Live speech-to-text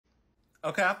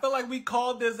Okay, I feel like we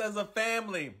called this as a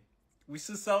family. We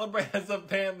should celebrate as a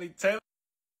family. Taylor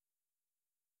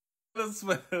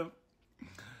Swift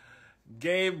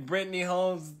gave Brittany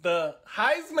Mahomes the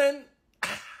Heisman.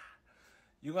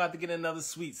 You're gonna have to get another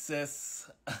sweet, sis.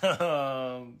 She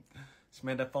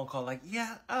made that phone call like,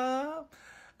 yeah,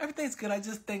 everything's good. I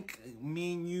just think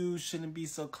me and you shouldn't be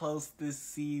so close this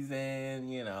season.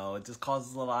 You know, it just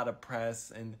causes a lot of press.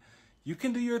 And you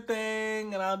can do your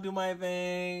thing, and I'll do my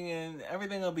thing, and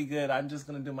everything will be good. I'm just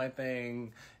going to do my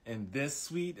thing in this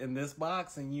suite, in this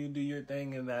box, and you do your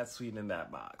thing in that suite, in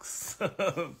that box.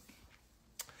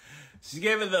 She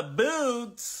gave it the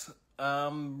boots.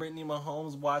 Brittany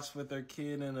Mahomes watched with her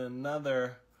kid in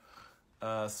another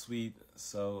suite.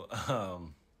 So,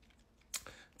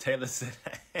 Taylor said,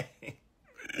 hey,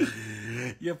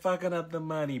 you're fucking up the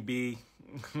money, B.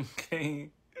 Okay?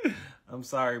 I'm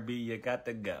sorry, B. You got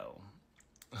to go.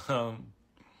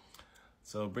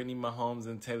 So Brittany Mahomes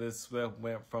and Taylor Swift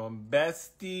went from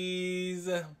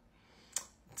besties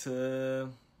to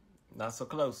not so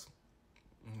close.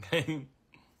 Okay?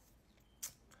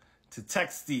 To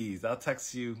texties. I'll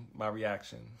text you my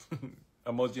reaction.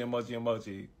 Emoji, emoji,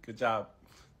 emoji. Good job,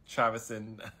 Travis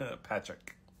and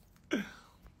Patrick.